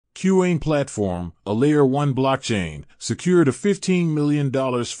Qane Platform, a Layer 1 blockchain, secured a $15 million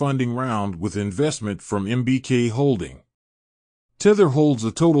funding round with investment from MBK Holding. Tether holds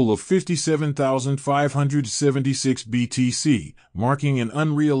a total of 57,576 BTC, marking an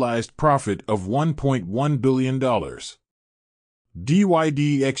unrealized profit of $1.1 billion.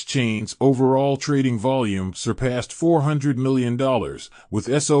 DYDX Chain's overall trading volume surpassed $400 million,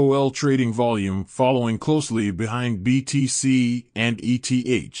 with SOL trading volume following closely behind BTC and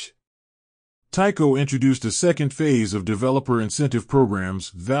ETH. Tyco introduced a second phase of developer incentive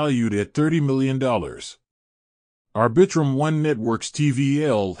programs valued at $30 million. Arbitrum One Networks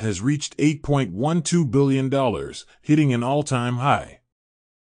TVL has reached $8.12 billion, hitting an all-time high.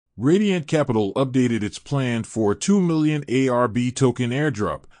 Radiant Capital updated its plan for a 2 million ARB token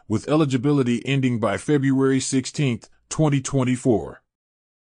airdrop, with eligibility ending by February 16, 2024.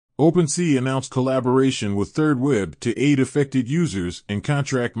 OpenSea announced collaboration with ThirdWeb to aid affected users in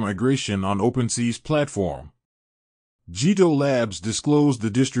contract migration on OpenSea's platform. Jito Labs disclosed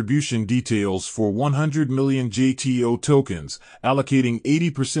the distribution details for 100 million JTO tokens, allocating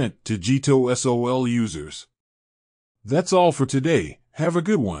 80% to Jito SOL users. That's all for today. Have a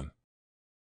good one.